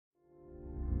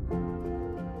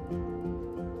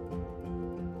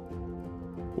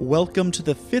Welcome to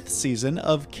the 5th season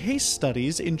of Case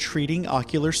Studies in Treating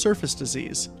Ocular Surface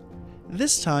Disease.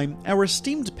 This time, our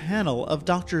esteemed panel of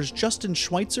Drs. Justin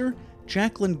Schweitzer,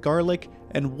 Jacqueline Garlick,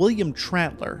 and William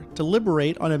Trattler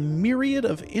deliberate on a myriad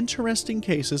of interesting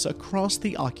cases across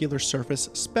the ocular surface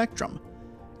spectrum.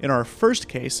 In our first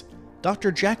case,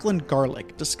 Dr. Jacqueline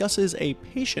Garlick discusses a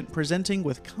patient presenting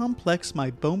with complex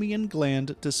meibomian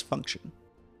gland dysfunction.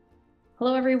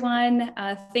 Hello, everyone.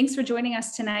 Thanks for joining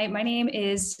us tonight. My name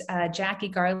is Jackie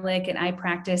Garlick, and I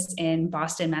practice in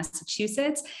Boston,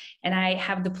 Massachusetts. And I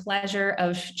have the pleasure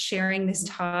of sharing this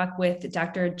talk with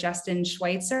Dr. Justin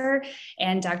Schweitzer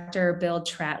and Dr. Bill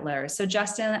Trattler. So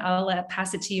Justin, I'll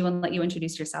pass it to you and let you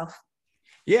introduce yourself.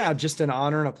 Yeah, just an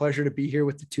honor and a pleasure to be here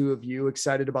with the two of you.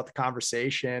 Excited about the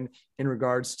conversation in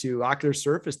regards to ocular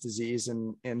surface disease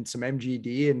and some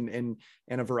MGD and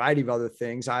a variety of other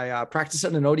things. I practice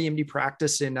at an ODMD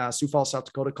practice in Sioux Falls, South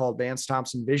Dakota called Vance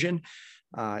Thompson Vision.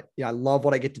 I love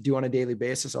what I get to do on a daily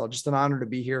basis. So just an honor to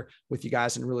be here with you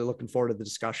guys and really looking forward to the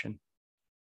discussion.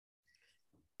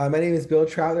 My name is Bill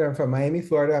Trattler. I'm from Miami,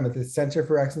 Florida. I'm at the Center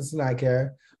for Excellence in Eye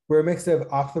Care. We're a mix of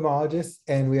ophthalmologists,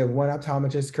 and we have one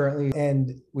optometrist currently.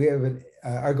 And we have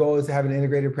our goal is to have an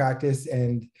integrated practice.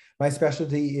 And my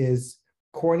specialty is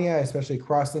cornea, especially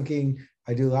cross-linking.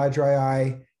 I do a lot of dry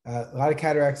eye, a lot of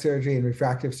cataract surgery and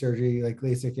refractive surgery like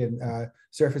LASIK and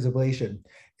surface ablation.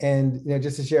 And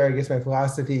just to share, I guess, my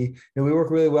philosophy, we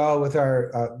work really well with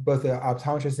our both the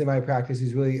optometrist in my practice,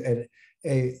 who's really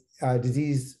a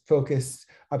disease-focused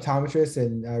optometrist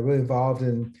and really involved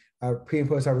in pre and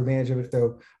post-operative management.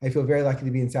 So I feel very lucky to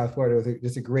be in South Florida with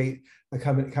just a great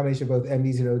combination of both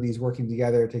MDs and ODs working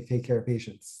together to take care of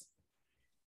patients.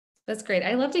 That's great.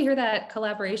 I love to hear that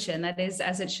collaboration. That is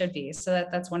as it should be. So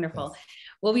that's wonderful. Yes.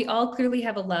 Well, we all clearly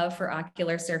have a love for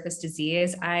ocular surface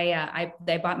disease. I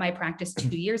bought my practice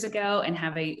 2 years ago and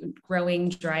have a growing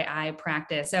dry eye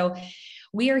practice. So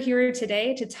we are here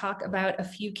today to talk about a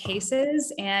few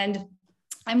cases, and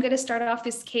I'm going to start off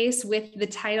this case with the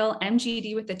title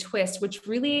MGD with a Twist, which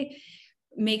really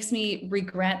makes me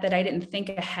regret that I didn't think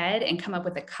ahead and come up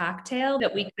with a cocktail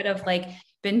that we could have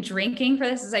been drinking for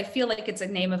this, as I feel like it's a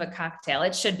name of a cocktail.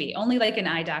 It should be. Only like an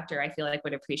eye doctor, I feel like,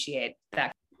 would appreciate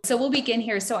that. So we'll begin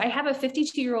here. So I have a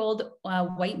 52-year-old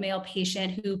white male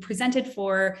patient who presented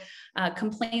for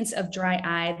complaints of dry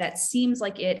eye that seems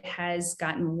like it has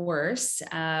gotten worse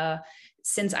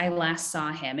since I last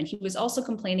saw him. And he was also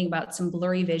complaining about some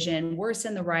blurry vision, worse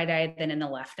in the right eye than in the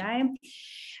left eye.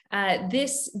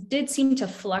 This did seem to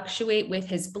fluctuate with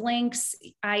his blinks.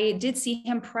 I did see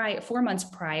him 4 months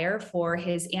prior for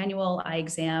his annual eye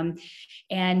exam.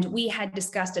 And we had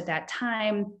discussed at that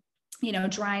time,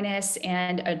 dryness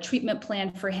and a treatment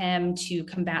plan for him to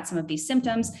combat some of these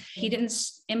symptoms. He didn't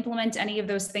implement any of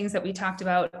those things that we talked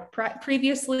about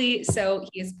previously. So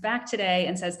he is back today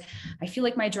and says, I feel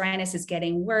like my dryness is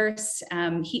getting worse.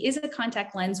 He is a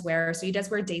contact lens wearer, so he does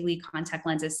wear daily contact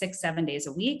lenses 6-7 days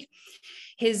a week.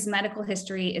 His medical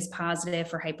history is positive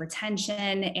for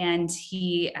hypertension, and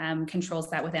he controls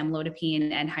that with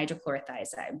amlodipine and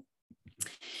hydrochlorothiazide.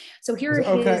 So here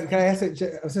can I ask?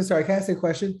 I'm so sorry. Can I ask a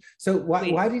question? So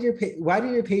why did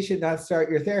your patient not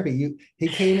start your therapy? He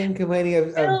came in complaining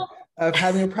of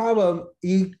having a problem.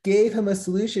 You gave him a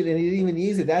solution and he didn't even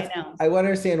use it. I want to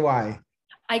understand why.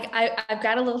 I've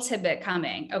got a little tidbit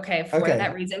coming, for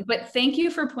that reason. But thank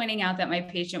you for pointing out that my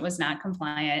patient was not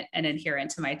compliant and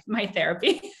adherent to my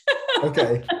therapy.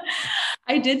 Okay.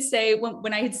 I did say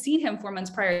when I had seen him 4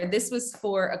 months prior, this was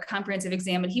for a comprehensive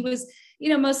exam, and he was,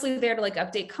 mostly there to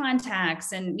update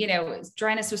contacts, and,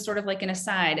 dryness was sort of like an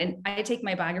aside. And I take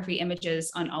my biography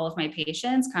images on all of my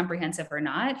patients, comprehensive or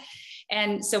not.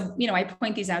 And so, I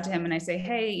point these out to him and I say,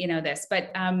 hey, this,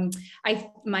 but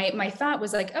my thought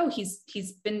was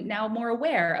he's been now more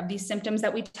aware of these symptoms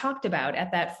that we talked about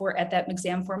at that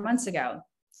exam 4 months ago.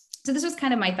 So this was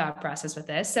kind of my thought process with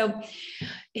this. So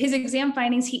his exam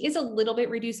findings, he is a little bit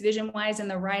reduced vision-wise in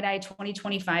the right eye.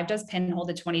 20/25 does pinhole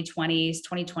to 20/20,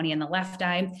 20/20 in the left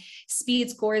eye. Speed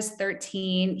score is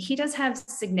 13. He does have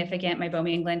significant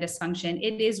meibomian gland dysfunction.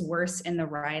 It is worse in the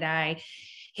right eye.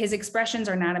 His expressions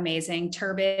are not amazing,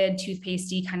 turbid,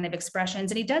 toothpastey kind of expressions.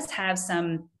 And he does have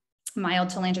some mild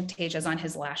telangiectasias on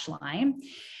his lash line.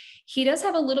 He does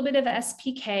have a little bit of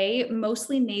SPK,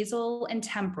 mostly nasal and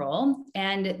temporal,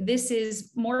 and this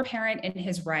is more apparent in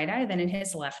his right eye than in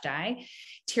his left eye.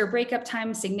 Tear breakup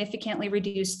time significantly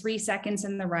reduced, 3 seconds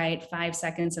in the right, 5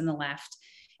 seconds in the left.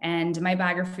 And my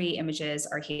biography images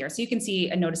are here. So you can see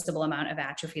a noticeable amount of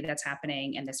atrophy that's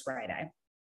happening in this right eye.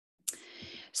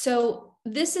 So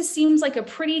seems like a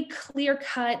pretty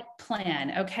clear-cut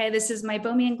plan. Okay, this is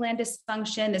meibomian gland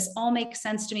dysfunction. This all makes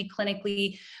sense to me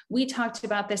clinically. We talked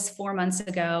about this 4 months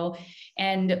ago.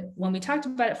 And when we talked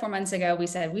about it 4 months ago, we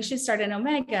said we should start an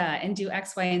omega and do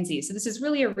X, Y, and Z. So this is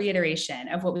really a reiteration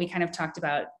of what we kind of talked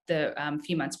about the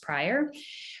few months prior.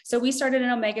 So we started an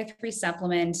omega-3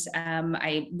 supplement.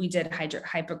 We did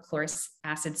hypochlorous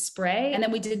acid spray, and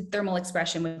then we did thermal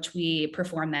expression, which we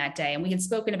performed that day. And we had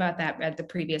spoken about that at the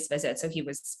previous visit, so he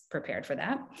was prepared for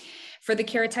that. For the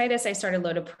keratitis, I started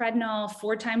loteprednol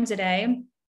 4 times a day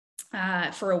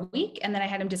for a week, and then I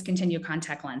had him discontinue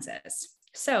contact lenses.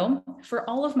 So for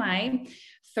all of my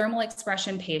thermal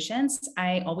expression patients,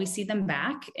 I always see them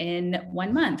back in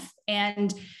 1 month.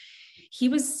 And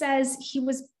says he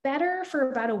was better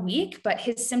for about a week, but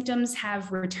his symptoms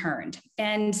have returned.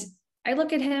 And I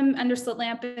look at him under slit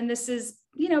lamp, and this is,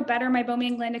 better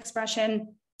meibomian gland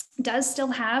expression, does still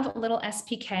have a little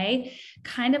SPK,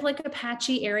 kind of like a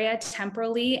patchy area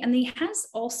temporally. And he has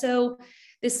also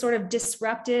this sort of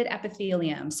disrupted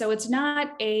epithelium. So it's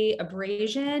not a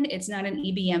abrasion, it's not an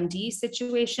EBMD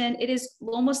situation. It is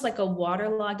almost like a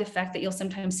waterlogged effect that you'll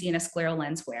sometimes see in a scleral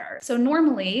lens wearer. So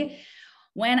normally,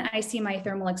 when I see my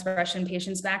thermal expression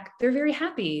patients back, they're very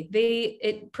happy.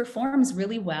 It performs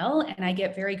really well, and I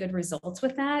get very good results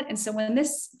with that. And so when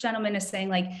this gentleman is saying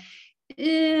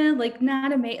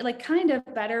not amazing, kind of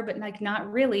better, but not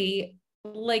really,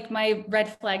 my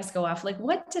red flags go off.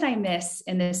 What did I miss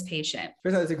in this patient?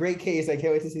 First of all, it's a great case. I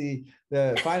can't wait to see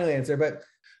the final answer, but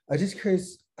I'm just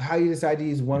curious how you decide to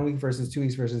use 1 week versus 2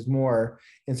 weeks versus more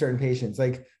in certain patients.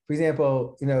 For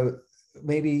example,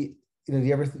 maybe, do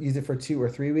you ever use it for 2 or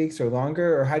 3 weeks or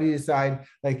longer? Or how do you decide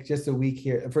just a week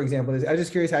here? For example, I'm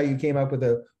just curious how you came up with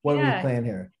a 1 week plan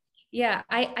here. Yeah,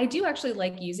 I do actually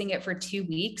like using it for 2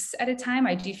 weeks at a time.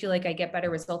 I do feel like I get better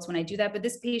results when I do that, but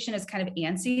this patient is kind of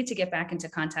antsy to get back into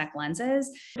contact lenses.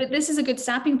 But this is a good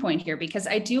stopping point here, because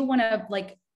I do want to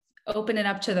open it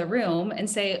up to the room and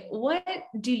say, what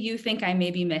do you think I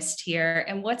maybe missed here?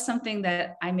 And what's something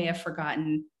that I may have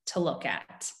forgotten to look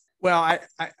at? Well, I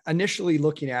initially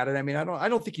looking at it, I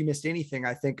don't think you missed anything.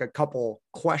 I think a couple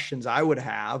questions I would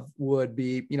have would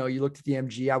be, you looked at the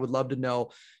MG. I would love to know,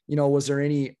 was there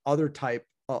any other type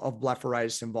of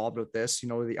blepharitis involved with this?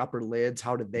 The upper lids,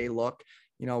 how did they look?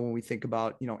 When we think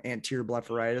about, anterior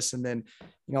blepharitis. And then,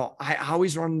 I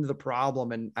always run into the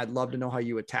problem, and I'd love to know how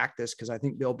you attack this, because I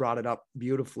think Bill brought it up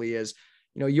beautifully, is,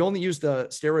 you only use the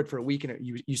steroid for a week, and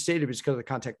you stated it was because of the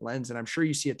contact lens. And I'm sure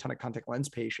you see a ton of contact lens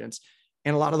patients.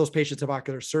 And a lot of those patients have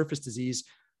ocular surface disease.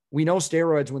 We know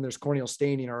steroids, when there's corneal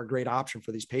staining, are a great option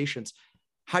for these patients.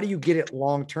 How do you get it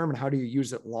long-term, and how do you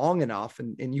use it long enough?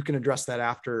 And you can address that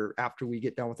after we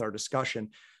get done with our discussion.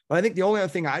 But I think the only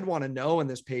other thing I'd want to know in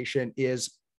this patient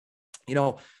is,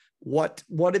 what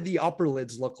did the upper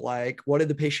lids look like? What did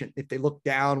the patient, if they looked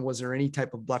down, was there any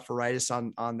type of blepharitis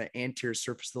on the anterior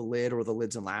surface of the lid or the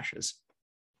lids and lashes?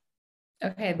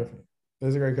 Okay. Perfect.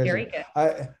 Those are great questions.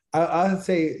 Very good. I'll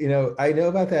say, I know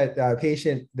about that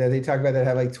patient that they talk about that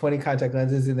have 20 contact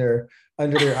lenses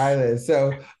under their eyelids.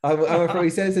 So I'm afraid,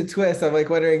 he said it's a twist. I'm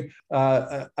wondering,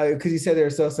 because you said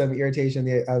there's still some irritation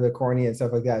of the cornea and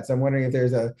stuff like that. So I'm wondering if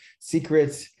there's a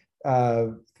secret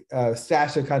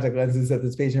stash of contact lenses that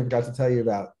this patient forgot to tell you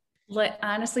about.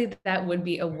 Honestly, that would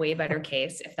be a way better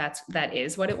case if that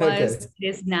is what it was. Okay. It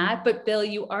is not, but Bill,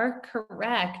 you are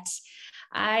correct.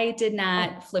 I did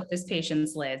not flip this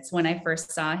patient's lids when I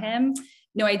first saw him.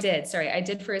 No, I did. Sorry, I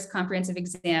did for his comprehensive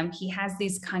exam. He has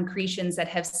these concretions that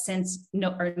have since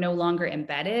are no longer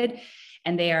embedded,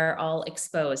 and they are all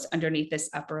exposed underneath this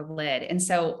upper lid. And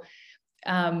so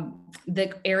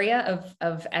the area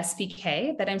of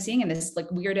SPK that I'm seeing in this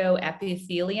weirdo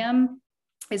epithelium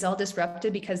is all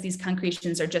disrupted because these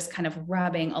concretions are just kind of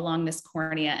rubbing along this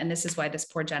cornea. And this is why this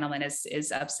poor gentleman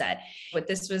is upset. But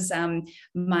this was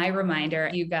my reminder,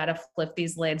 you got to flip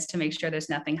these lids to make sure there's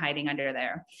nothing hiding under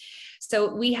there.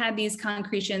 So we had these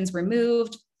concretions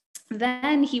removed.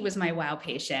 Then he was my wow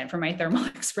patient for my thermal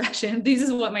expression. This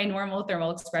is what my normal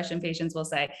thermal expression patients will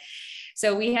say.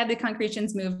 So we had the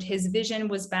concretions moved. His vision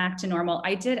was back to normal.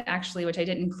 I did actually, which I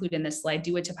didn't include in this slide,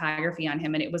 do a topography on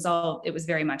him. And it was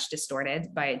very much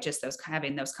distorted by just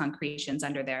having those concretions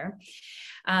under there.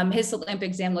 His slit lamp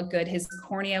exam looked good. His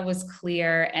cornea was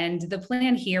clear. And the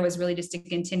plan here was really just to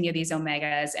continue these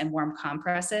omegas and warm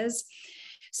compresses.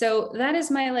 So that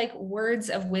is my words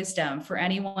of wisdom for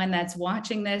anyone that's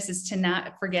watching this, is to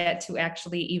not forget to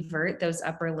actually evert those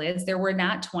upper lids. There were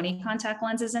not 20 contact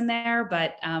lenses in there,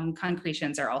 but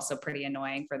concretions are also pretty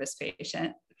annoying for this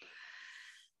patient.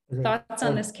 Okay. Thoughts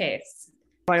on this case?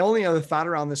 My only other thought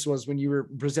around this was when you were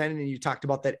presenting and you talked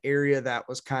about that area that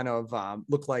was kind of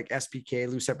looked like SPK,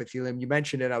 loose epithelium. You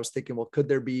mentioned it. I was thinking, well, could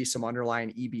there be some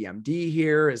underlying EBMD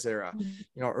here? Is there a,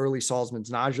 early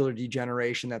Salzman's nodular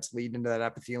degeneration that's leading to that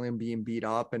epithelium being beat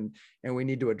up? And we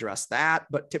need to address that.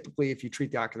 But typically, if you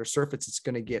treat the ocular surface, it's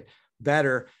going to get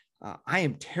better. I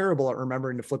am terrible at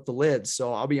remembering to flip the lids.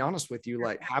 So I'll be honest with you,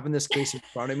 like having this case in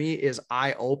front of me is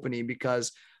eye-opening,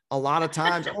 because a lot of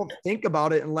times I don't think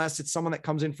about it unless it's someone that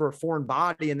comes in for a foreign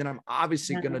body. And then I'm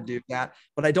obviously going to do that,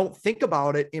 but I don't think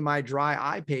about it in my dry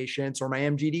eye patients or my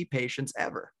MGD patients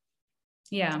ever.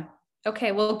 Yeah.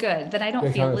 Okay. Well, good. Then I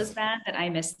don't feel as bad that I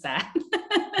missed that.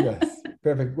 Yes.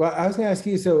 Perfect. Well, I was going to ask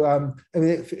you, so, I mean,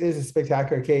 it is a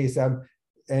spectacular case.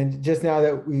 And just now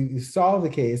that we solved the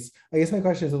case, I guess my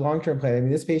question is a long-term plan. I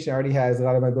mean, this patient already has a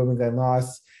lot of meibomian gland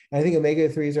loss. And I think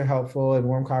omega-3s are helpful and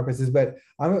warm compresses, but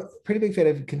I'm a pretty big fan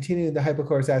of continuing the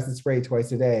hypochlorous acid spray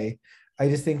twice a day. I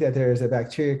just think that there's a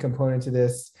bacteria component to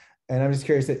this. And I'm just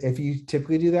curious that if you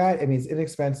typically do that. I mean, it's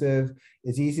inexpensive,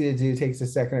 it's easy to do, takes a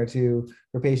second or two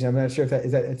per patient. I'm not sure if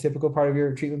is that a typical part of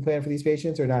your treatment plan for these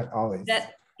patients or not always?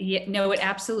 Yeah, no, it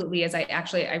absolutely is.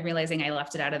 I'm realizing I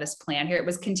left it out of this plan here. It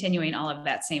was continuing all of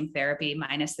that same therapy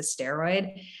minus the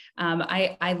steroid.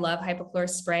 I love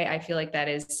hypochlorous spray. I feel like that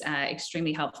is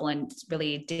extremely helpful in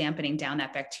really dampening down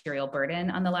that bacterial burden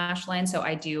on the lash line. So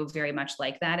I do very much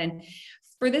like that. And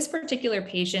for this particular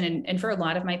patient, and for a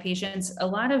lot of my patients, a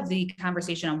lot of the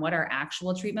conversation on what our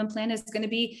actual treatment plan is going to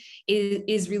be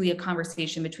is really a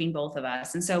conversation between both of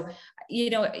us. And so,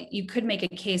 you could make a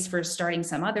case for starting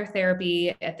some other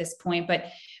therapy at this point,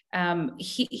 but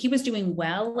he was doing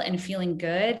well and feeling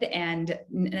good. And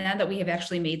now that we have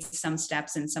actually made some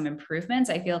steps and some improvements,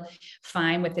 I feel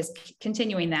fine with this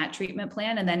continuing that treatment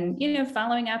plan. And then,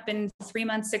 following up in 3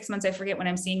 months, 6 months, I forget when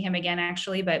I'm seeing him again,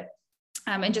 actually, but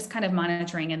and just kind of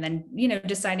monitoring and then,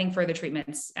 deciding further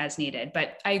treatments as needed.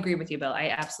 But I agree with you, Bill. I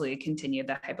absolutely continue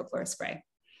the hypochlorous spray.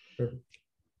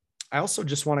 I also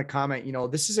just want to comment,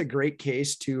 this is a great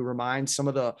case to remind some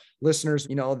of the listeners,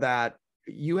 that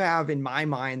you have, in my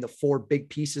mind, the 4 big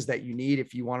pieces that you need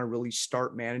if you want to really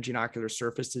start managing ocular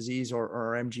surface disease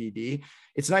or MGD.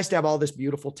 It's nice to have all this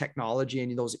beautiful technology,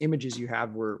 and those images you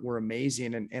have were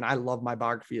amazing. And I love my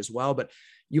biography as well, but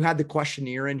you had the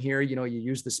questionnaire in here, you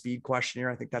use the speed questionnaire.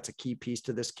 I think that's a key piece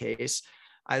to this case.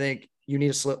 I think you need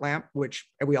a slit lamp, which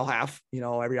we all have,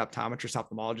 every optometrist,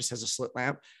 ophthalmologist has a slit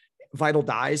lamp. Vital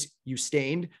dyes, you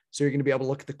stained. So you're going to be able to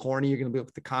look at the cornea, you're going to be able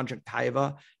to look at the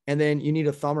conjunctiva, and then you need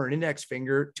a thumb or an index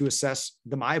finger to assess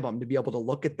the meibum to be able to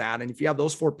look at that. And if you have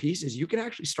those 4 pieces, you can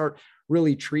actually start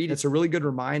really treat. It's a really good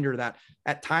reminder that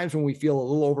at times when we feel a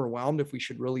little overwhelmed, if we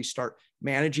should really start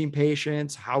managing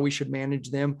patients, how we should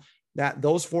manage them, that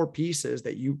those 4 pieces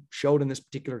that you showed in this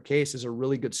particular case is a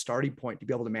really good starting point to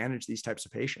be able to manage these types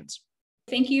of patients.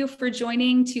 Thank you for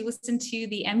joining to listen to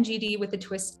the MGD with a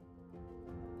Twist.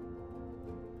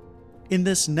 In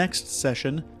this next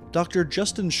session, Dr.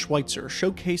 Justin Schweitzer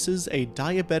showcases a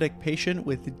diabetic patient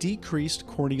with decreased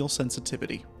corneal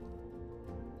sensitivity.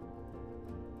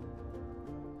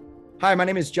 Hi, my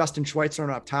name is Justin Schweitzer. I'm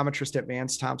an optometrist at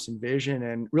Vance Thompson Vision,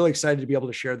 and really excited to be able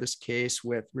to share this case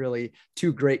with really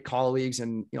 2 great colleagues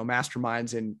and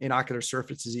masterminds in ocular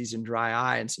surface disease and dry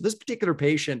eye. And so this particular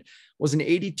patient was an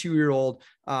 82-year-old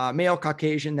male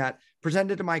Caucasian that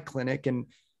presented to my clinic and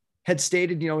had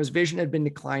stated, his vision had been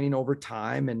declining over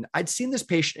time. And I'd seen this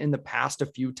patient in the past a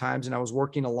few times, and I was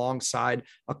working alongside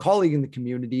a colleague in the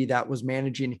community that was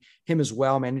managing him as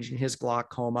well, managing his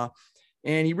glaucoma.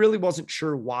 And he really wasn't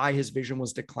sure why his vision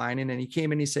was declining. And he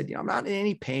came in, he said, I'm not in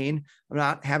any pain. I'm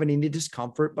not having any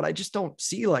discomfort, but I just don't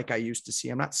see like I used to see.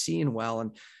 I'm not seeing well.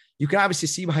 And you can obviously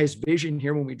see by his vision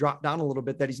here when we drop down a little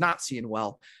bit that he's not seeing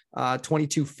well.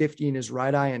 22/50 in his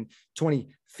right eye and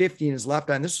 20/50 in his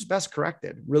left eye. And this was best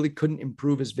corrected. Really couldn't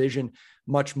improve his vision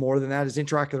much more than that. His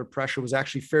intraocular pressure was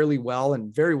actually fairly well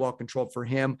and very well controlled for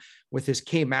him, with his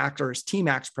Kmax or his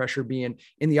Tmax pressure being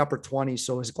in the upper 20s.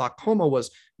 So his glaucoma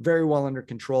was very well under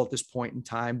control at this point in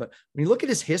time. But when you look at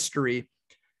his history,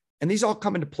 and these all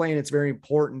come into play, and it's very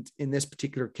important in this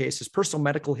particular case, his personal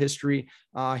medical history,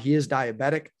 he is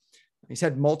diabetic. He's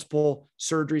had multiple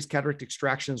surgeries, cataract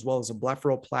extraction, as well as a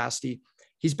blepharoplasty.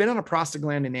 He's been on a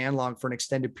prostaglandin analog for an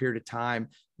extended period of time,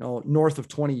 north of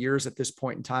 20 years at this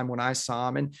point in time when I saw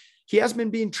him. And he has been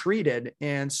being treated.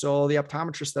 And so the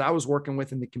optometrist that I was working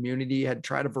with in the community had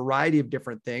tried a variety of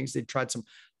different things. They'd tried some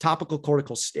topical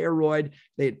corticosteroid.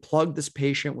 They had plugged this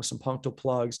patient with some punctal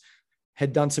plugs,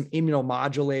 had done some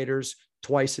immunomodulators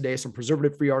twice a day, some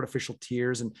preservative-free artificial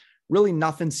tears, and really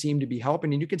nothing seemed to be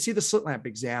helping. And you can see the slit lamp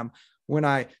exam when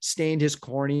I stained his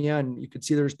cornea, and you could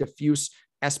see there's diffuse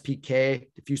SPK,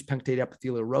 diffuse punctate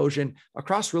epithelial erosion,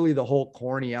 across really the whole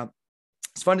cornea.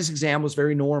 His fundus exam was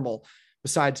very normal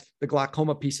besides the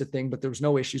glaucoma piece of thing, but there was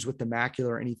no issues with the macula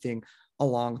or anything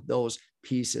along those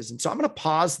pieces. And so I'm going to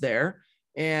pause there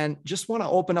and just want to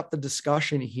open up the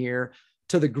discussion here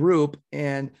to the group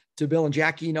and to Bill and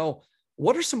Jackie. You know,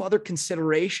 what are some other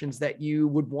considerations that you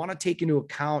would want to take into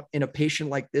account in a patient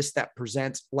like this that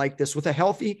presents like this with a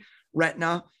healthy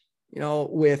retina, you know,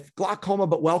 with glaucoma,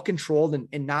 but well controlled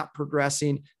and not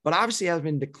progressing, but obviously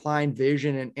having declined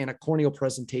vision and a corneal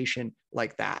presentation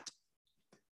like that?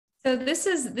 So this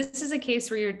is a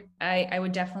case where I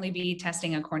would definitely be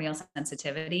testing a corneal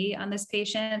sensitivity on this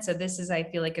patient. So this is, I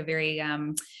feel like, a very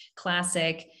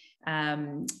classic,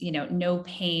 no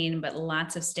pain, but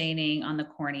lots of staining on the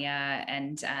cornea.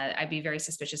 And I'd be very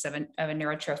suspicious of a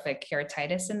neurotrophic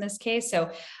keratitis in this case.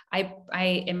 So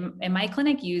I in my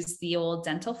clinic use the old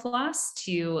dental floss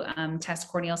to test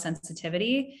corneal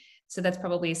sensitivity. So that's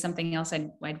probably something else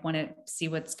I'd want to see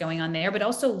what's going on there, but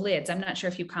also lids. I'm not sure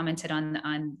if you commented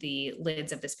on the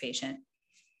lids of this patient.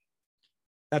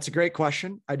 That's a great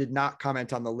question. I did not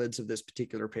comment on the lids of this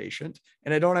particular patient,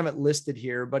 and I don't have it listed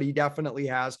here, but he definitely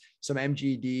has some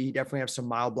MGD. He definitely has some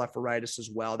mild blepharitis as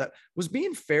well. That was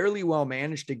being fairly well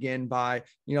managed again by,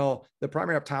 you know, the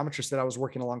primary optometrist that I was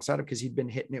working alongside of, because he'd been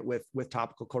hitting it with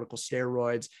topical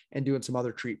corticosteroids and doing some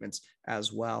other treatments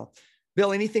as well.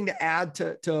 Bill, anything to add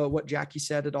to what Jackie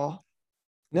said at all?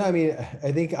 No, I mean,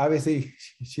 I think obviously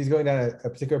she's going down a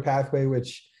particular pathway,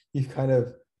 which you've kind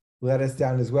of led us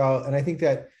down as well. And I think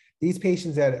that these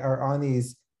patients that are on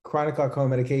these chronic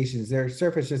glaucoma medications, their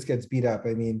surface just gets beat up.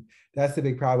 I mean, that's the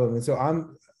big problem. And so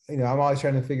I'm always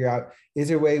trying to figure out, is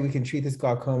there a way we can treat this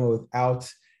glaucoma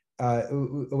without a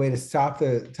way to stop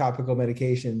the topical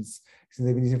medications, since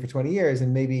they've been using it for 20 years,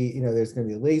 and maybe, you know, there's going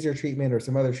to be a laser treatment or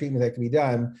some other treatment that can be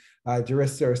done,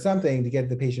 Durysta or something, to get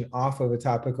the patient off of a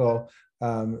topical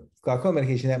glaucoma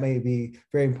medication. That may be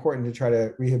very important to try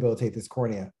to rehabilitate this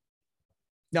cornea.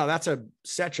 No, that's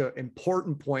such an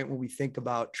important point when we think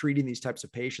about treating these types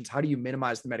of patients. How do you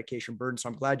minimize the medication burden? So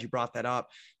I'm glad you brought that up,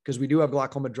 because we do have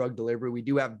glaucoma drug delivery. We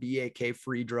do have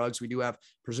BAK-free drugs. We do have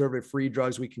preservative-free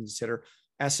drugs. We consider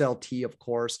SLT, of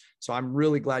course. So I'm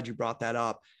really glad you brought that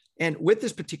up. And with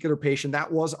this particular patient,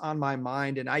 that was on my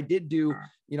mind. And I did do,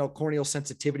 you know, corneal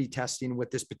sensitivity testing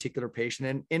with this particular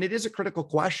patient. And it is a critical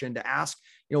question to ask,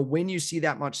 you know, when you see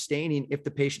that much staining, if the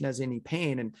patient has any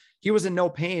pain. And he was in no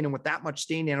pain. And with that much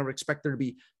staining, I would expect there to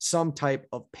be some type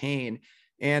of pain.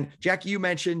 And Jackie, you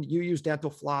mentioned you use dental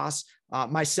floss.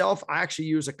 Myself, I actually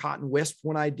use a cotton wisp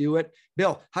when I do it.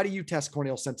 Bill, how do you test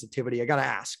corneal sensitivity? I got to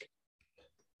ask.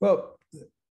 Well,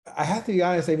 I have to be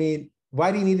honest. I mean, why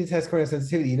do you need to test corneal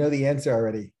sensitivity? You know the answer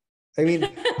already. I mean,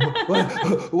 what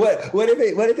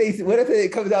if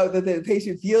it comes out that the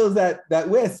patient feels that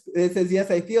wisp? It says,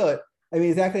 yes, I feel it. I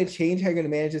mean, is that going to change how you're going to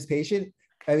manage this patient?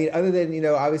 I mean, other than, you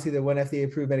know, obviously the one FDA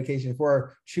approved medication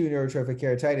for true neurotrophic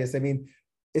keratitis, I mean,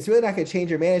 it's really not going to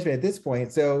change your management at this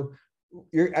point. So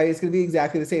it's going to be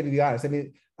exactly the same, to be honest. I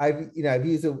mean, I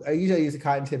usually use a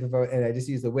cotton tip and I just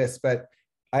use the wisp, but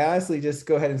I honestly just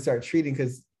go ahead and start treating,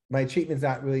 because my treatment's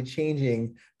not really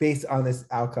changing based on this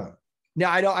outcome. No,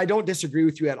 I don't disagree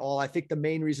with you at all. I think the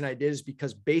main reason I did is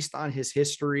because based on his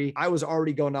history, I was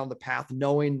already going down the path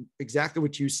knowing exactly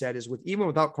what you said, is even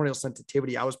without corneal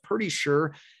sensitivity, I was pretty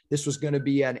sure this was going to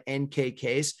be an NK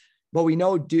case. But we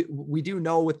do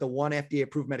know with the one FDA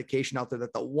approved medication out there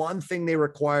that the one thing they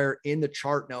require in the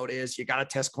chart note is you got to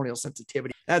test corneal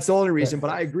sensitivity. That's the only reason.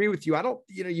 But I agree with you.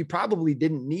 You probably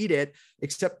didn't need it,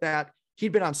 except that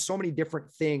he'd been on so many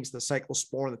different things, the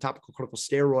cyclosporin, the topical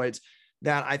corticosteroids,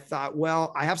 that I thought,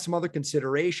 well, I have some other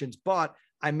considerations, but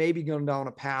I may be going down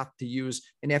a path to use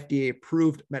an FDA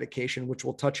approved medication, which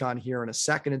we'll touch on here in a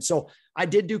second. And so I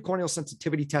did do corneal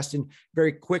sensitivity testing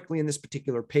very quickly in this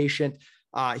particular patient.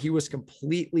 He was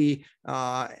completely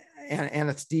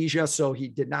anesthesia, so he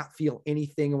did not feel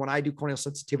anything. And when I do corneal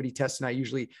sensitivity testing, I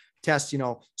usually test,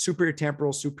 superior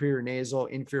temporal, superior nasal,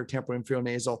 inferior temporal, inferior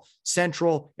nasal,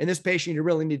 central. In this patient, you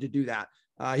really need to do that.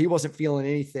 He wasn't feeling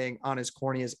anything on his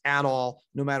corneas at all,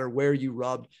 no matter where you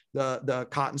rubbed the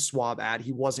cotton swab at.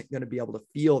 He wasn't going to be able to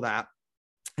feel that.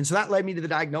 And so that led me to the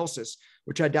diagnosis,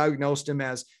 which I diagnosed him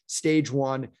as stage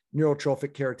 1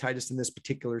 neurotrophic keratitis in this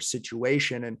particular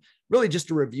situation. And really, just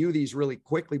to review these really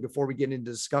quickly before we get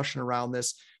into discussion around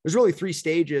this, there's really 3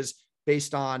 stages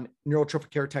based on neurotrophic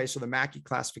keratitis, or the Mackey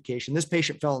classification. This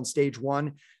patient fell in stage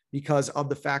 1 because of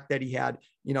the fact that he had,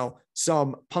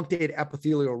 some punctate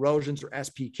epithelial erosions, or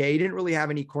SPK. He didn't really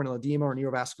have any corneal edema or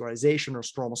neovascularization or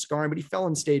stromal scarring, but he fell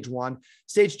in stage 1.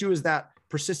 Stage 2 is that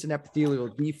persistent epithelial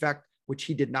defect which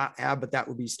he did not have, but that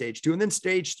would be stage 2. And then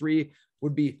stage 3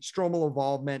 would be stromal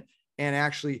involvement and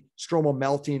actually stromal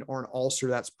melting or an ulcer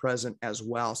that's present as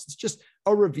well. So it's just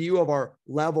a review of our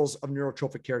levels of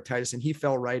neurotrophic keratitis, and he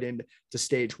fell right into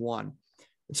stage 1.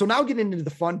 And so now getting into the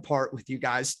fun part with you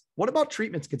guys, what about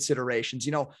treatments considerations?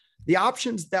 The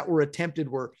options that were attempted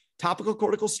were topical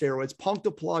corticosteroids,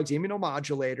 punctal plugs,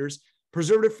 immunomodulators,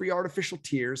 preservative-free artificial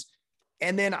tears.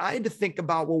 And then I had to think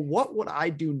about, well, what would I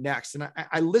do next? And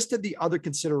I listed the other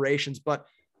considerations, but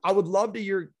I would love to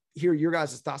hear your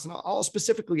guys' thoughts. And I'll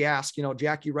specifically ask,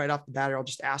 Jackie, right off the bat, I'll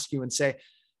just ask you and say,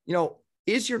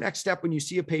 is your next step when you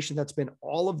see a patient that's been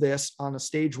all of this on a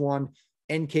stage 1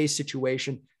 NK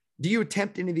situation, do you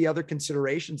attempt any of the other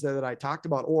considerations that I talked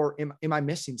about, or am I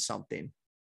missing something?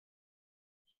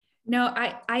 No,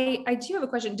 I do have a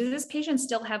question. Does this patient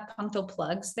still have punctal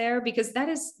plugs there? Because that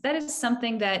is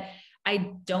something that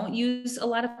I don't use a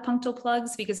lot of punctal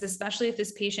plugs, because especially if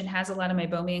this patient has a lot of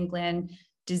meibomian gland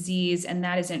disease and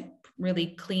that isn't really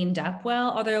cleaned up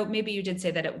well, although maybe you did say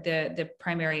that the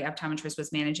primary optometrist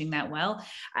was managing that well.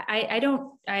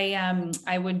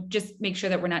 I would just make sure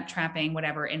that we're not trapping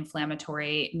whatever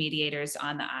inflammatory mediators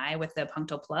on the eye with the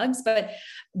punctal plugs. But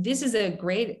this is a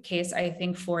great case, I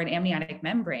think, for an amniotic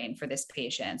membrane for this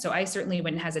patient. So I certainly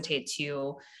wouldn't hesitate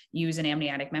to use an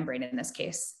amniotic membrane in this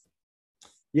case.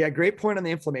 Yeah, great point on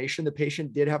the inflammation. The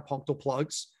patient did have punctal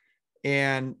plugs,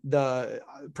 and the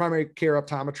primary care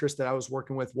optometrist that I was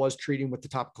working with was treating with the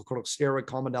topical corticosteroid,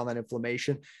 calming down that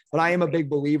inflammation. But I am a big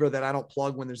believer that I don't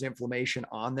plug when there's inflammation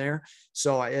on there.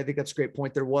 So I think that's a great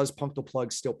point. There was punctal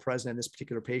plugs still present in this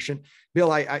particular patient. Bill,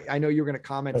 I know you were going to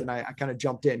comment, and I kind of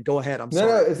jumped in. Go ahead. I'm sorry.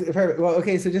 No, it's perfect. Well,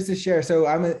 okay. So just to share, so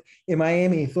I'm in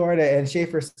Miami, Florida, and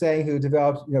Schaefer Sang, who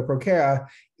developed Procera,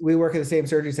 we work at the same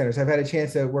surgery center. So I've had a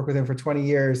chance to work with him for 20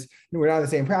 years. We're not in the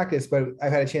same practice, but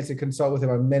I've had a chance to consult with him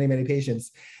on many, many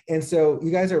patients. And so you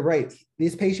guys are right.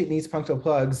 This patient needs punctal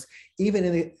plugs, even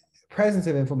in the presence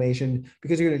of inflammation,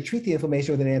 because you're going to treat the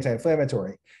inflammation with an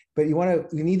anti-inflammatory. But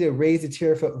you need to raise the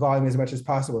tear volume as much as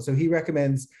possible. So he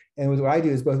recommends, and what I do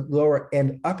is both lower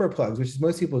and upper plugs, which is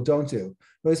most people don't do.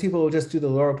 Most people will just do the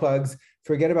lower plugs,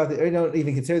 forget about they don't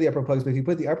even consider the upper plugs. But if you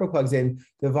put the upper plugs in,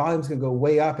 the volume's going to go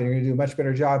way up, and you're going to do a much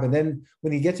better job. And then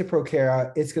when you get to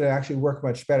Procera, it's going to actually work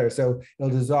much better. So it'll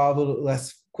dissolve a little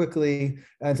less quickly.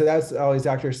 And so that's always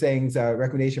Dr. Sang's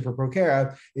recommendation for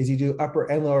Procera is you do upper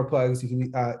and lower plugs. You can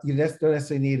you don't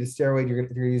necessarily need a steroid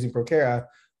if you're using Procera.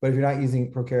 But if you're not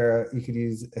using Procera, you could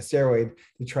use a steroid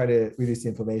to try to reduce the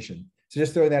inflammation. So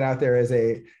just throwing that out there as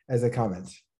a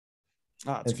comment.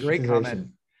 Oh, it's a great comment.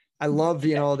 I love,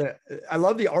 I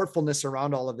love the artfulness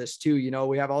around all of this too.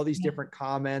 We have all these different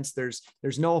comments. There's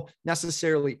no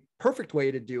necessarily perfect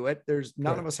way to do it. There's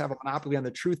none of us have a monopoly on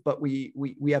the truth, but we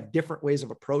have different ways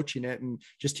of approaching it. And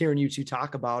just hearing you two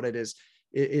talk about it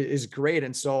is great.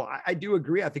 And so I do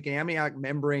agree. I think an amniotic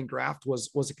membrane graft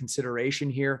was a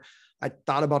consideration here. I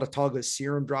thought about autologous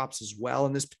serum drops as well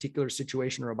in this particular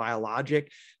situation, or a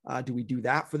biologic. Do we do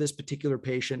that for this particular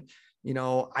patient?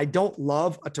 I don't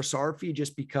love a Tesarfi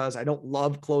just because I don't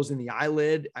love closing the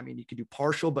eyelid. I mean, you could do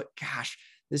partial, but gosh,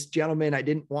 this gentleman, I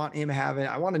didn't want him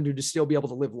I wanted him to still be able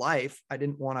to live life. I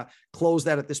didn't want to close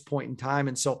that at this point in time.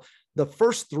 And so the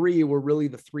first 3 were really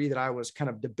the 3 that I was kind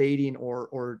of debating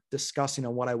or discussing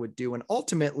on what I would do. And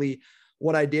ultimately,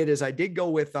 what I did is I did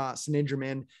go with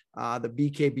Sinidromin, the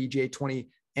BKBJ 20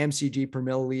 mcg per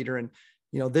milliliter. And,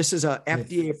 this is a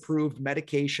FDA approved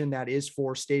medication that is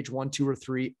for stage 1, 2, or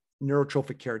 3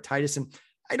 neurotrophic keratitis. And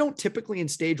I don't typically in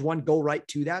stage 1 go right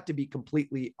to that, to be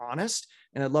completely honest.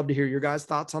 And I'd love to hear your guys'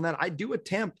 thoughts on that. I do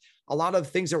attempt a lot of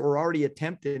things that were already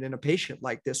attempted in a patient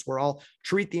like this, where I'll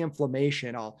treat the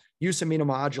inflammation, I'll use some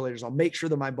immunomodulators, I'll make sure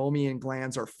the meibomian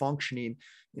glands are functioning.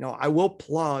 I will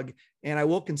plug, and I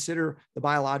will consider the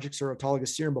biologics or autologous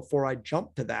serum before I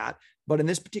jump to that. But in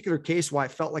this particular case, why I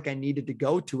felt like I needed to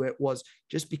go to it was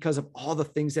just because of all the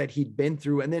things that he'd been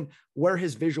through, and then where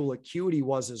his visual acuity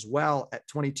was as well at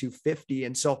 2250.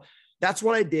 And so that's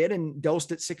what I did, and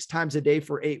dosed it 6 times a day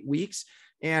for 8 weeks.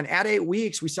 And at 8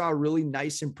 weeks, we saw a really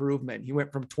nice improvement. He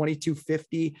went from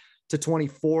 2250 to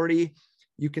 2040.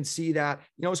 You can see that,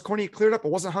 his cornea cleared up.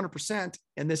 It wasn't 100%.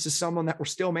 And this is someone that we're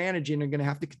still managing and going to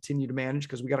have to continue to manage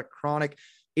because we got a chronic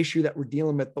issue that we're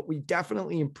dealing with. But we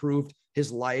definitely improved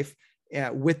his life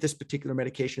with this particular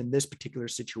medication in this particular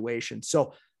situation.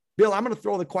 So, Bill, I'm going to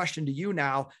throw the question to you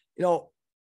now. Do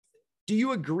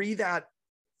you agree that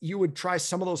you would try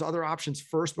some of those other options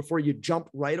first before you jump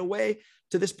right away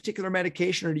to this particular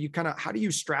medication? Or do you how do you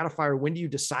stratify, or when do you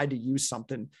decide to use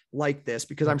something like this?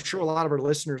 Because I'm sure a lot of our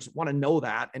listeners want to know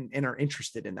that and are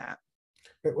interested in that.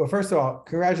 Well, first of all,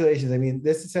 congratulations. I mean,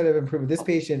 this set of improvement, this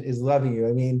patient is loving you.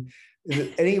 I mean,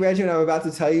 any regimen I'm about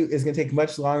to tell you is going to take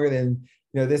much longer than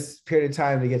this period of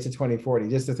time to get to 2040,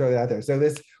 just to throw that out there. So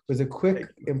this was a quick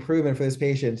improvement for this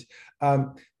patient.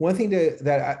 One thing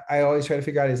that I always try to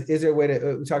figure out is there a way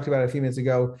to, we talked about it a few minutes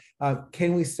ago,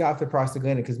 can we stop the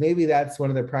prostaglandin? Because maybe that's one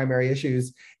of the primary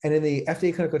issues. And in the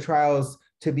FDA clinical trials,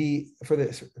 for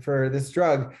this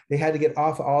drug, they had to get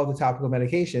off all the topical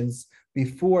medications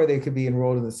before they could be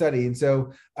enrolled in the study. And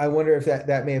so I wonder if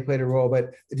that may have played a role,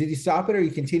 but did you stop it or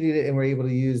you continued it and were able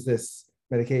to use this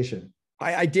medication?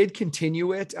 I did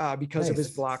continue it because of his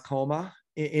Nice. glaucoma.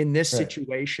 In this Right.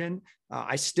 situation,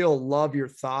 I still love your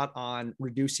thought on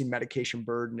reducing medication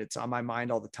burden. It's on my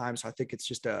mind all the time. So I think it's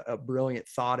just a brilliant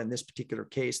thought in this particular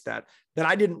case that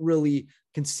I didn't really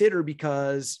consider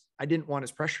because I didn't want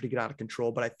his pressure to get out of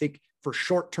control. But I think for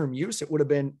short-term use, it would have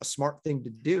been a smart thing to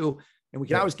do. And we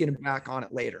can always get him back on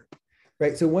it later.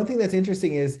 Right. So one thing that's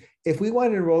interesting is if we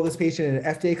wanted to enroll this patient in an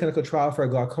FDA clinical trial for a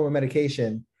glaucoma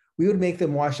medication, we would make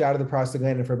them wash out of the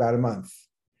prostaglandin for about a month.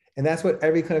 And that's what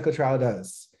every clinical trial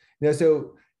does.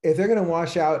 So if they're going to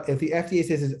wash out, if the FDA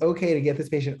says it's okay to get this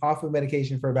patient off of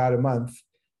medication for about a month,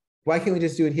 why can't we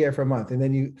just do it here for a month? And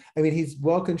then he's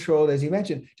well controlled, as you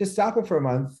mentioned, just stop it for a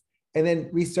month and then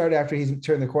restart after he's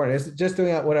turned the corner. It's just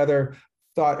throwing out one other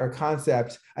thought or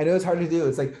concept. I know it's hard to do.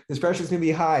 It's like this pressure is going to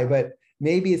be high, but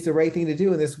maybe it's the right thing to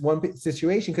do in this one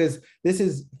situation because this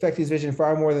is affecting his vision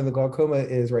far more than the glaucoma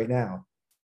is right now.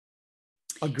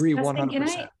 Agree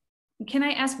 100%. Can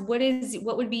I ask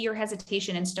what would be your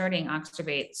hesitation in starting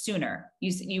Oxervate sooner?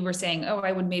 You were saying, oh,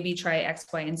 I would maybe try X,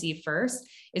 Y, and Z first.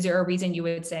 Is there a reason you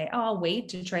would say, oh, I'll wait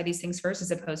to try these things first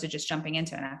as opposed to just jumping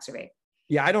into an Oxervate?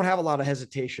 Yeah, I don't have a lot of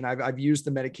hesitation. I've used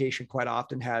the medication quite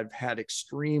often, have had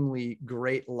extremely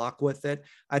great luck with it.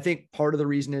 I think part of the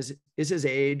reason is his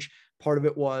age. Part of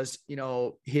it was,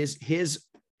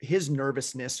 his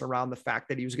nervousness around the fact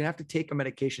that he was going to have to take a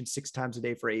medication 6 times a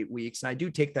day for 8 weeks. And I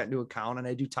do take that into account. And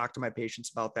I do talk to my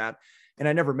patients about that. And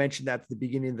I never mentioned that at the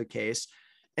beginning of the case.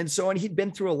 And he'd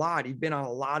been through a lot. He'd been on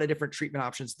a lot of different treatment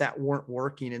options that weren't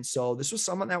working. And so this was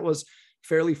someone that was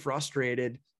fairly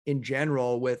frustrated in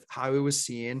general with how he was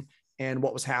seeing and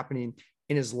what was happening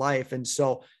in his life. And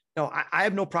so I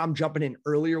have no problem jumping in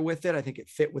earlier with it. I think it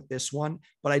fit with this one,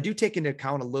 but I do take into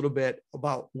account a little bit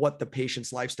about what the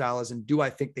patient's lifestyle is and do I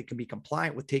think they can be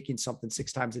compliant with taking something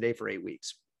 6 times a day for 8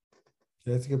 weeks.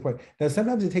 That's a good point. Now,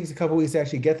 sometimes it takes a couple of weeks to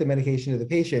actually get the medication to the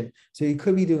patient. So you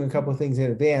could be doing a couple of things in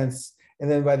advance.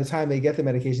 And then by the time they get the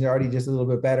medication, they're already just a little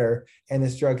bit better. And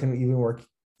this drug can even work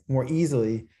more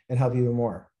easily and help even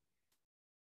more.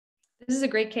 This is a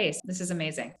great case. This is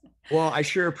amazing. Well, I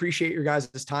sure appreciate your guys'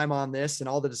 time on this and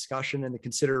all the discussion and the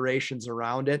considerations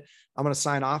around it. I'm going to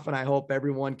sign off and I hope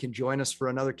everyone can join us for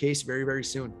another case very, very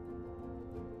soon.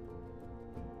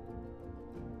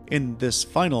 In this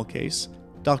final case,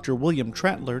 Dr. William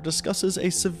Trattler discusses a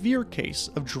severe case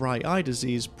of dry eye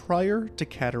disease prior to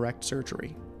cataract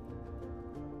surgery.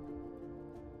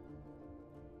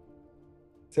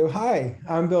 So hi,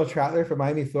 I'm Bill Trattler from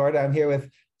Miami, Florida. I'm here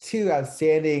with 2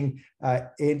 outstanding,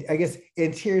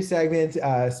 interior segment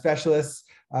specialists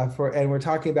and we're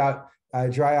talking about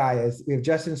dry eye. We have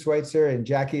Justin Schweitzer and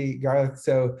Jackie Garlick.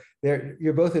 So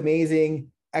you're both amazing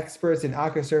experts in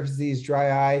ocular surface disease, dry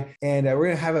eye, and we're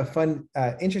going to have a fun,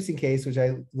 interesting case, which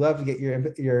I love to get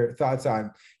your thoughts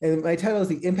on. And my title is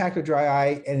The Impact of Dry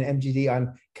Eye and MGD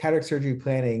on Cataract Surgery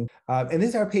Planning. And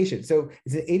this is our patient. So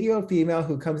it's an 80-year-old female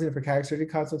who comes in for cataract surgery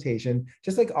consultation,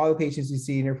 just like all the patients you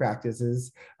see in your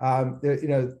practices.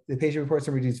 The patient reports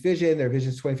some reduced vision. Their vision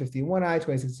is 20/50 in one eye,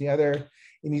 20/60 in the other.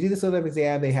 And you do this little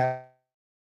exam, they have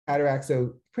cataract,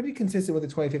 so pretty consistent with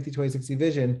the 20/50, 20/60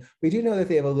 vision. We do know that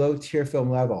they have a low tear film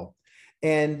level.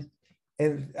 And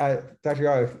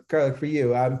Dr. Garlick, for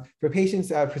you, for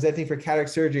patients presenting for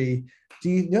cataract surgery, do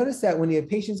you notice that when you have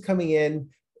patients coming in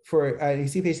you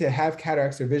see patients that have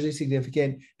cataracts, they're visually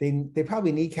significant, they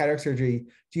probably need cataract surgery.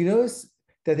 Do you notice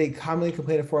that they commonly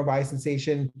complain of foreign body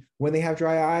sensation when they have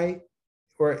dry eye?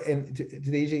 Do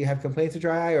they usually have complaints of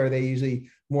dry eye, or are they usually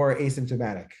more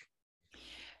asymptomatic?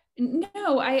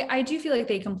 No, I do feel like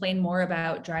they complain more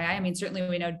about dry eye. I mean, certainly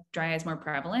we know dry eye is more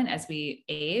prevalent as we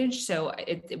age. So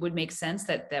it would make sense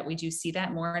that we do see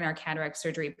that more in our cataract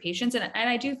surgery patients. And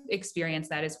I do experience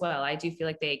that as well. I do feel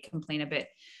like they complain a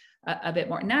bit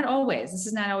more. Not always. This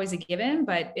is not always a given,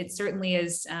 but it certainly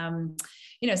is,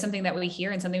 something that we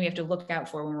hear and something we have to look out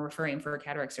for when we're referring for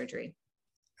cataract surgery.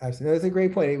 Absolutely. That's a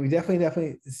great point. We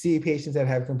definitely see patients that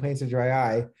have complaints of dry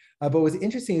eye. But what's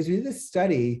interesting is we did this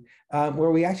study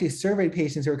where we actually surveyed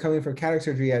patients who are coming for cataract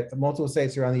surgery at multiple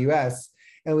sites around the US.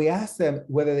 and we asked them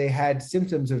whether they had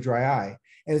symptoms of dry eye.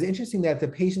 And it's interesting that the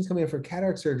patients coming in for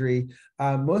cataract surgery,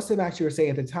 most of them actually were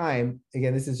saying at the time,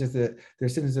 again, this is just their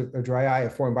symptoms of dry eye, a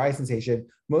foreign body sensation.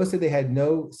 Most of them had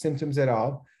no symptoms at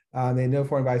all. They had no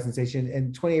foreign body sensation,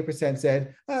 and 28%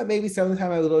 said maybe some of the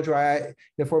time I have a little dry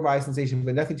eye, foreign body sensation,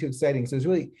 but nothing too exciting. So it's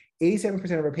really 87%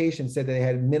 of our patients said that they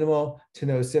had minimal to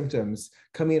no symptoms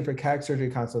coming in for cataract surgery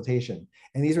consultation.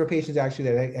 And these were patients actually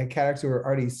that had cataracts who were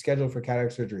already scheduled for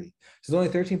cataract surgery. So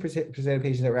it's only 13% of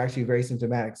patients that were actually very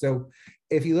symptomatic. So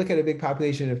if you look at a big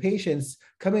population of patients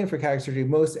coming in for cataract surgery,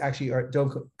 most actually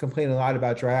don't complain a lot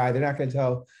about dry eye. They're not going to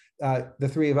tell the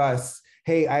three of us,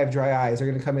 hey, I have dry eyes. They're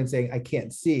going to come in saying, I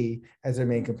can't see, as their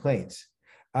main complaint.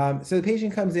 So the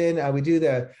patient comes in, we do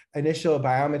the initial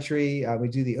biometry, we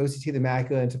do the OCT, the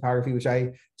macula, and topography, which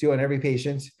I do on every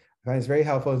patient. I find it's very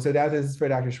helpful. And so now this is for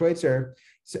Dr. Schweitzer.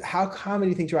 So how common do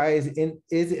you think dry eye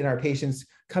is in our patients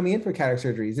coming in for cataract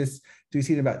surgery? Do we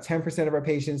see it in about 10% of our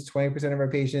patients, 20% of our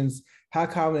patients? How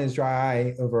common is dry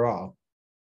eye overall?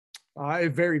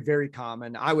 Very, very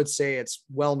common. I would say it's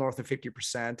well north of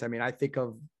 50%. I mean, I think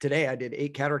of today, I did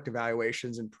 8 cataract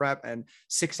evaluations in prep, and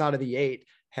 6 out of the 8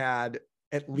 had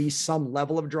at least some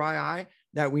level of dry eye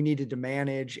that we needed to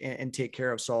manage and take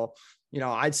care of. So,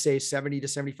 I'd say 70 to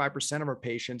 75% of our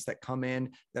patients that come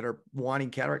in that are wanting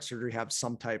cataract surgery have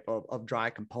some type of dry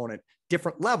component,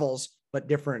 different levels, but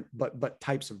different, but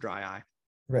types of dry eye.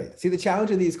 Right. See, the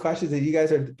challenge of these questions is you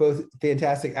guys are both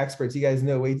fantastic experts. You guys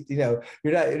know, you're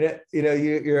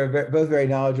both very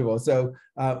knowledgeable. So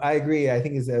I agree. I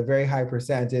think it's a very high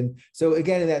percent. And so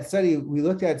again, in that study, we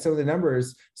looked at some of the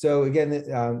numbers. So again,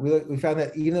 we found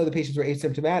that even though the patients were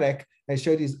asymptomatic, I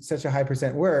showed you such a high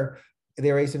percent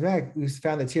they were asymptomatic, we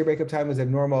found the tear breakup time was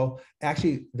abnormal,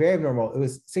 actually very abnormal. It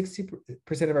was 60%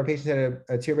 of our patients had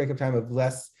a tear breakup time of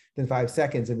less than 5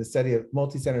 seconds in the study, a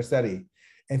multi-center study.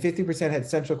 And 50% had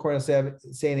central corneal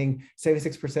staining,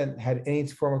 76% had any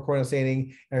form of corneal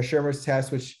staining, and our Schirmer's test,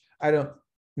 which I don't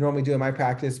normally do in my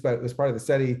practice, but it was part of the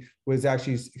study, was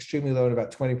actually extremely low in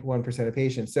about 21% of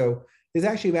patients. So it's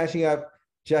actually matching up,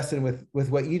 Justin, with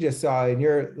what you just saw in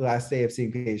your last day of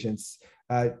seeing patients.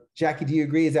 Jackie, do you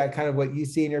agree? Is that kind of what you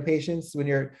see in your patients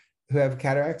who have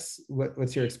cataracts?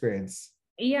 What's your experience?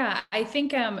 Yeah, I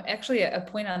think actually a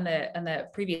point on the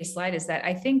previous slide is that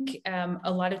I think a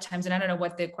lot of times, and I don't know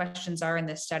what the questions are in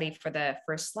this study for the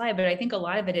first slide, but I think a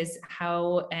lot of it is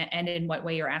how and in what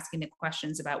way you're asking the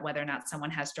questions about whether or not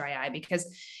someone has dry eye, because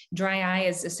dry eye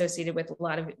is associated with a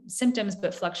lot of symptoms,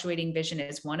 but fluctuating vision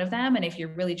is one of them. And if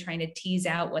you're really trying to tease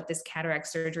out what this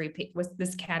cataract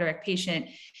patient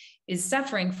is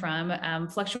suffering from,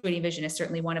 fluctuating vision is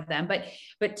certainly one of them.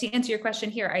 But to answer your question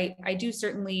here, I do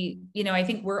certainly, I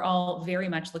think we're all very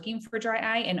much looking for dry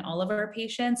eye in all of our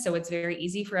patients. So it's very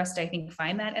easy for us to, I think,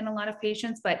 find that in a lot of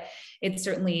patients, but it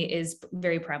certainly is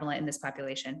very prevalent in this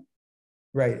population.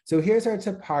 Right. So here's our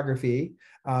topography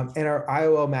and our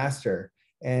IOL master.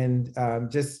 And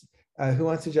who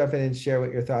wants to jump in and share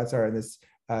what your thoughts are on this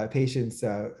patient's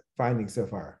findings so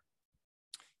far?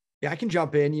 Yeah, I can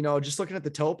jump in. Just looking at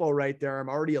the topo right there, I'm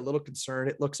already a little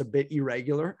concerned. It looks a bit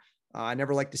irregular. I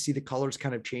never like to see the colors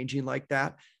kind of changing like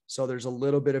that. So there's a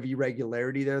little bit of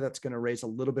irregularity there that's going to raise a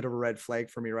little bit of a red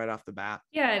flag for me right off the bat.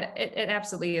 Yeah, it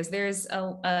absolutely is. There's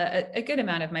a good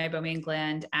amount of meibomian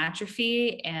gland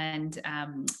atrophy, and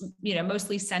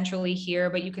mostly centrally here,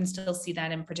 but you can still see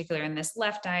that in particular in this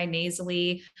left eye,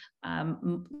 nasally,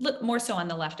 more so on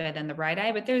the left eye than the right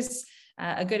eye. But there's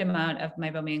a good amount of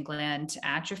meibomian gland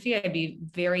atrophy. I'd be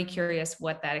very curious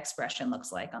what that expression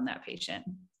looks like on that patient.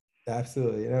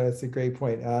 Absolutely. That's a great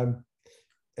point.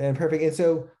 And perfect. And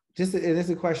so this is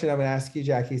a question I'm going to ask you,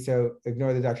 Jackie, so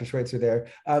ignore the Dr. Schweitzer there.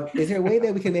 Is there a way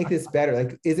that we can make this better?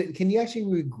 Like, can you actually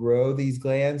regrow these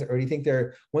glands, or do you think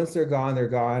once they're gone,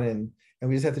 and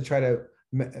we just have to try to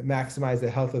maximize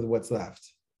the health of what's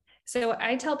left? So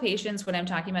I tell patients when I'm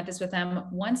talking about this with them,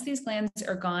 once these glands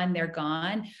are gone, they're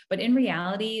gone. But in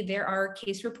reality, there are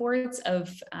case reports of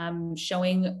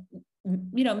showing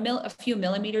a few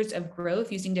millimeters of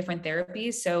growth using different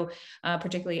therapies. So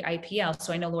particularly IPL.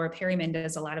 So I know Laura Perryman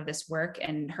does a lot of this work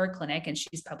in her clinic, and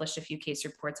she's published a few case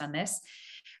reports on this.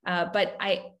 But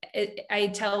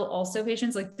I tell also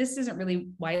patients, like, this isn't really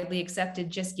widely accepted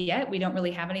just yet. We don't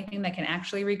really have anything that can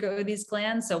actually regrow these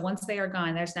glands. So once they are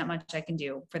gone, there's not much I can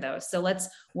do for those. So let's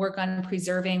work on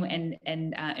preserving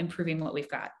and improving what we've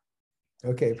got.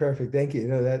 Okay, perfect. Thank you.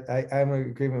 I'm in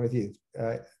agreement with you.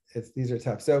 These are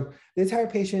tough. So this is how our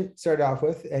patient started off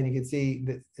with, and you can see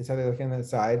it's how they're looking on the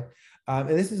side. And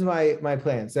this is my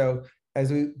plan. So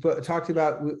as we talked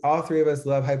about, all three of us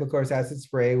love hypochlorous acid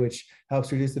spray, which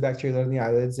helps reduce the bacterial load in the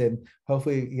eyelids and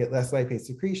hopefully get less lipase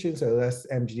secretion, so less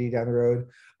MGD down the road.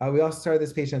 We also started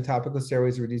this patient on topical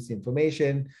steroids to reduce the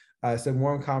inflammation, some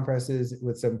warm compresses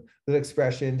with some lytic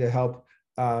expression to help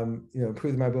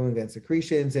improve the meibomian gland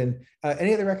secretions, and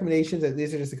any other recommendations.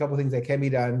 These are just a couple of things that can be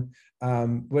done.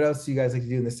 What else do you guys like to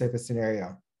do in this type of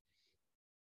scenario?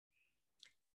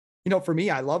 For me,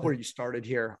 I love where you started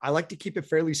here. I like to keep it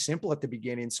fairly simple at the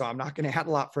beginning, so I'm not going to add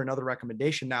a lot for another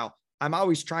recommendation. Now, I'm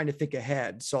always trying to think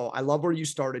ahead. So I love where you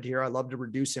started here. I love to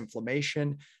reduce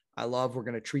inflammation. I love we're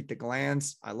going to treat the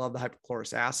glands. I love the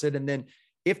hypochlorous acid. And then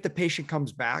if the patient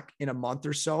comes back in a month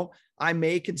or so, I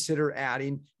may consider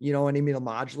adding, an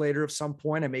immunomodulator of some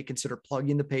point. I may consider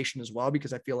plugging the patient as well,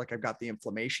 because I feel like I've got the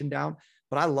inflammation down.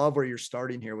 But I love where you're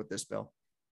starting here with this, Bill.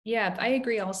 Yeah, I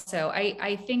agree also.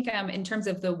 I think in terms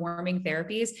of the warming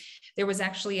therapies, there was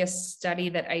actually a study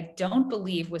that I don't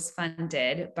believe was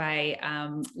funded by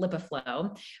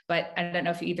LipiFlow, but I don't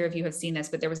know if either of you have seen this,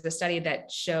 but there was a study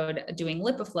that showed doing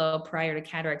LipiFlow prior to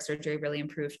cataract surgery really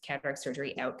improved cataract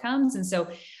surgery outcomes. And so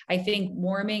I think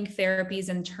warming therapies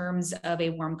in terms of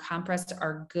a warm compress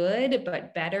are good,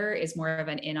 but better is more of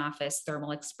an in-office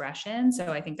thermal expression.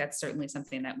 So I think that's certainly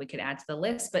something that we could add to the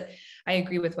list, but I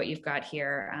agree with what you've got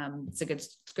here. It's a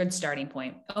good starting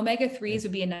point. Omega-3s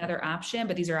would be another option,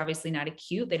 but these are obviously not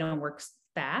acute. They don't work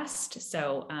fast.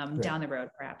 So down the road,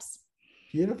 perhaps.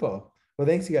 Beautiful. Well,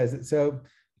 thanks you guys. So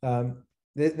now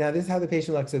this is how the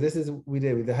patient looks. So this is, we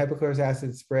did with the hypochlorous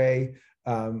acid spray,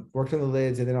 worked on the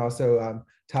lids, and then also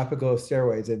topical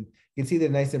steroids. And you can see the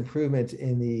nice improvement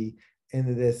in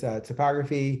this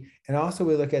topography. And also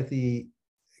we look at the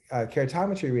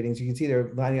keratometry readings. You can see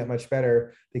they're lining up much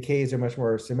better. The Ks are much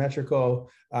more symmetrical.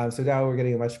 So now we're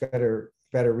getting a much better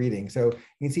reading. So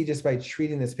you can see just by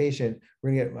treating this patient, we're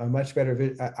gonna get a much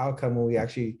better outcome when we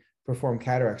actually perform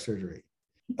cataract surgery.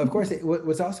 Of course,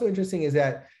 what's also interesting is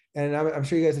that, and I'm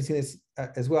sure you guys have seen this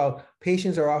as well,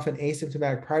 patients are often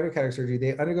asymptomatic prior to cataract surgery.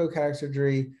 They undergo cataract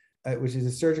surgery, which is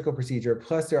a surgical procedure,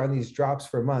 plus they're on these drops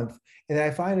for a month. And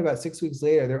I find about 6 weeks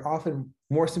later, they're often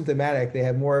more symptomatic. They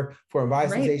have more foreign body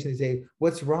sensation. They say,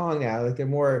 what's wrong now? Like they're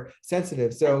more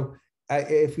sensitive. So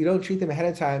if we don't treat them ahead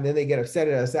of time, then they get upset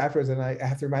at us afterwards. And I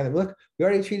have to remind them, look, we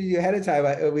already treated you ahead of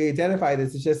time. We identified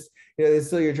this. It's just, it's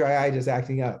still your dry eye just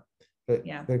acting up. But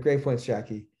great points,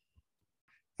 Jackie.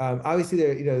 Obviously,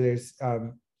 there's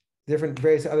different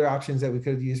various other options that we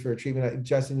could use for treatment.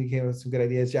 Justin, you came up with some good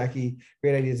ideas. Jackie,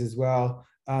 great ideas as well.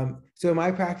 So in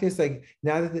my practice, like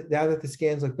now that the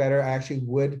scans look better, I actually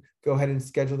would go ahead and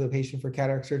schedule the patient for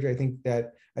cataract surgery. I think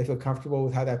that I feel comfortable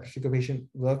with how that particular patient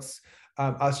looks.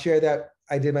 I'll share that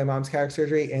I did my mom's cataract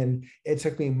surgery, and it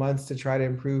took me months to try to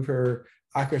improve her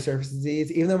ocular surface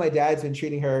disease. Even though my dad's been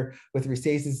treating her with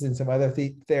Restasis and some other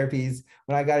therapies,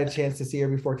 when I got a chance to see her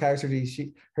before cataract surgery,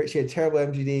 she had terrible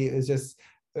MGD. It was just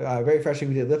very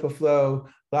frustrating. We did LipiFlow,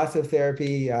 lots of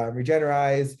therapy,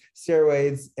 Regenerize,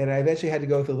 steroids, and I eventually had to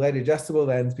go with a light adjustable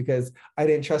lens because I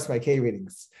didn't trust my K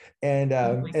readings. And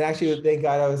actually, thank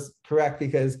God I was correct,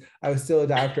 because I was still a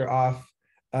diopter off,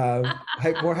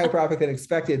 more hyperopic than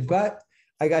expected, but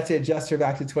I got to adjust her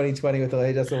back to 20/20 with a light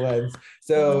adjustable lens.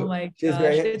 So oh my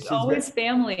gosh, it's always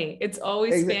family. It's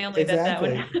always family that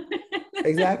would happen.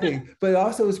 Exactly. But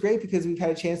also it was great because we've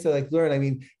had a chance to learn. I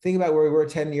mean, think about where we were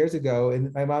 10 years ago,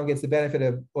 and my mom gets the benefit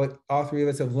of what all three of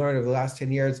us have learned over the last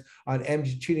 10 years on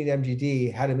treating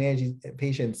MGD, how to manage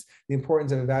patients, the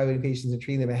importance of evaluating patients and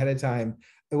treating them ahead of time.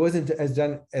 It wasn't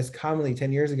done as commonly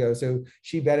 10 years ago. So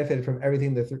she benefited from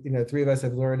everything that three of us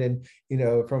have learned, and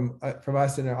from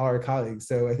us and all our colleagues.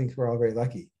 So I think we're all very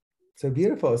lucky. So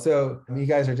beautiful. So you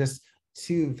guys are just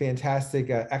two fantastic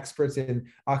experts in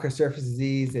ocular surface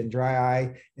disease and dry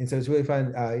eye, and so it's really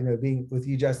fun, being with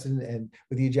you, Justin, and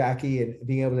with you, Jackie, and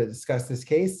being able to discuss this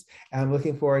case. And I'm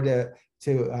looking forward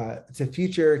to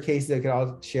future cases that we can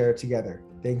all share together.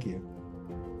 Thank you.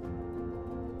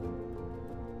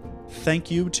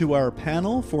 Thank you to our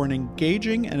panel for an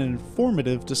engaging and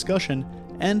informative discussion,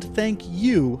 and thank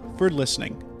you for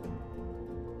listening.